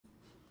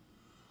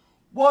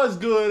What's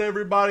good,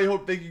 everybody?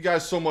 Thank you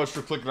guys so much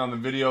for clicking on the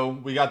video.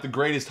 We got the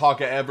greatest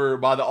haka ever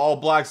by the All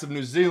Blacks of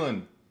New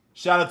Zealand.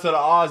 Shout out to the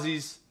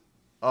Aussies.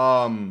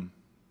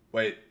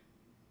 Wait.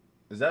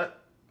 Is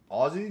that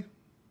Aussie?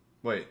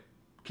 Wait.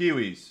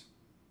 Kiwis.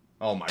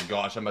 Oh my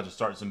gosh, I'm about to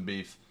start some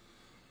beef.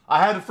 I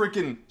had a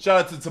freaking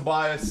shout out to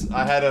Tobias.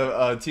 I had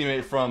a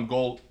teammate from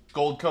Gulf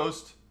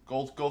Coast.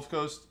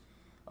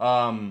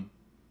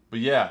 But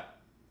yeah,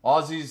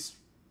 Aussies.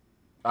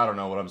 I don't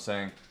know what I'm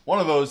saying. One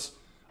of those.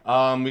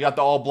 We got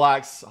the All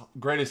Blacks,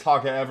 greatest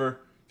haka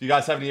ever. If you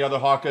guys have any other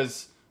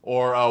hakas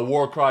or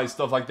war cries,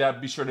 stuff like that,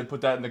 be sure to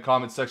put that in the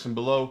comment section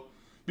below.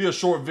 Be a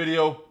short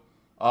video.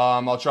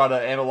 I'll try to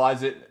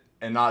analyze it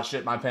and not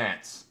shit my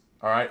pants.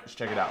 All right, let's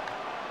check it out.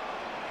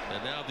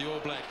 And now the All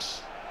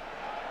Blacks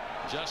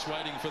just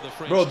waiting for the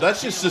French. Bro,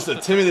 that's just an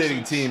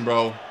intimidating team,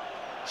 bro.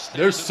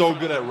 They're so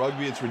good at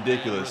rugby, it's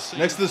ridiculous.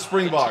 Next to the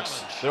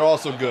Springboks, they're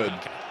also good.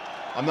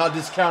 I'm not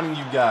discounting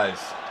you guys.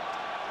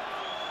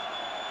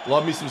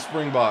 Love me some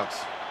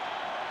Springboks.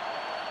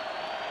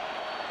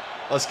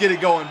 Let's get it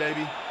going,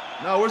 baby.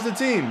 No, where's the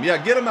team? Yeah,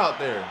 get them out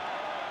there.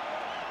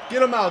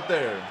 Get them out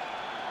there.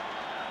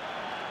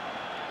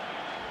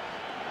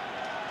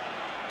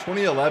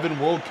 2011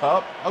 World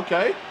Cup?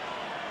 Okay.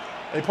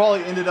 They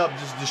probably ended up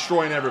just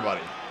destroying everybody.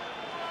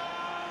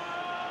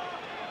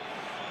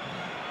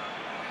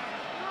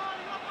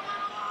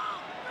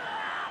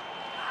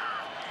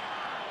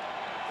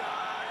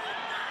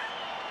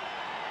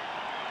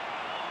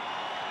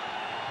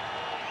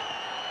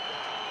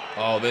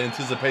 Oh, the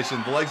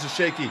anticipation. The legs are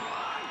shaky.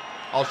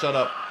 I'll shut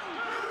up.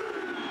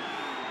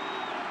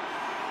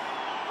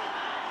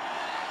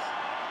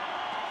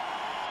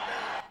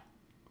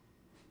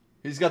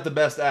 He's got the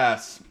best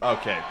ass.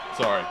 Okay,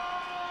 sorry.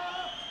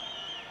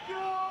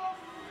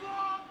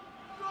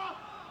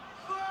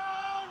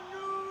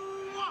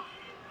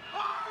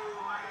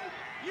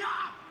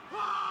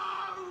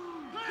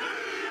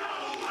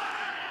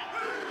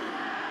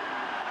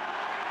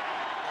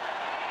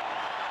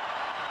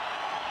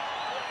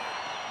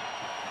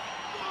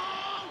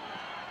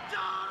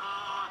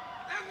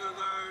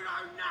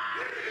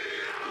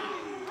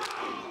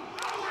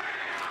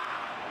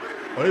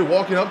 Are they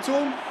walking up to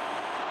him?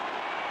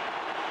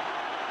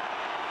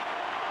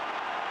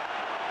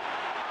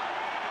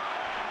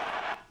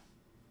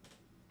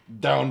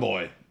 Down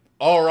boy.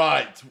 All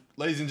right,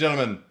 ladies and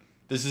gentlemen,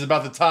 this is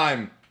about the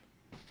time.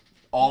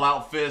 All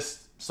out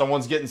fist.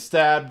 Someone's getting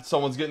stabbed.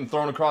 Someone's getting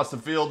thrown across the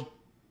field.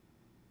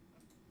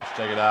 Let's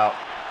check it out.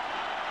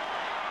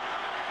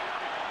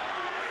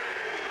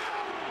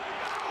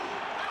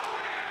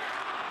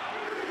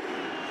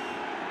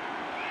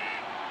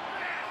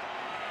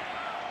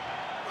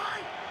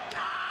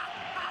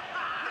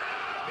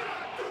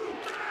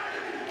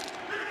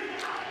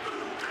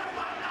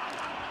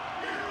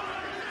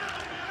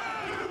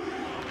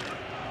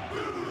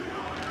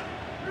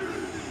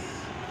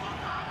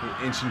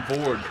 Inching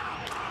forward.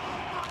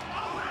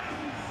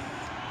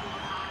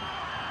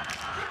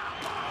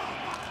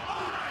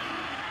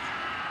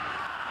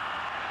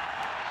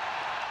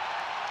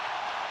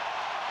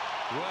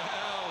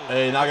 Well,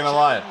 hey, not gonna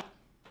lie.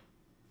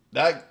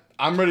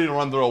 I'm ready to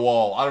run through a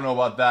wall. I don't know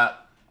about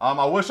that.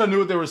 I wish I knew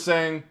what they were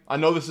saying. I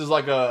know this is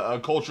like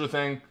a culture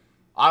thing.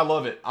 I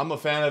love it. I'm a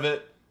fan of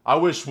it. I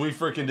wish we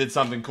freaking did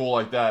something cool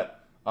like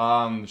that.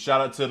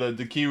 Shout out to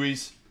the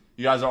Kiwis.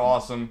 You guys are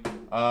awesome.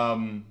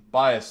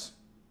 Bias.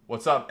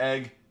 What's up,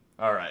 egg?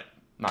 All right,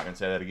 not gonna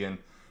say that again.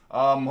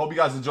 Hope you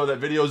guys enjoyed that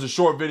video. It's a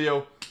short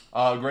video,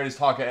 greatest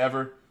haka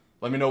ever.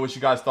 Let me know what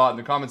you guys thought in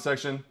the comment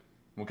section.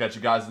 We'll catch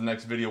you guys in the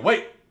next video.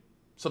 Wait,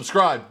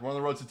 subscribe. We're on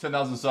the road to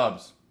 10,000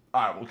 subs.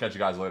 All right, we'll catch you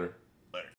guys later.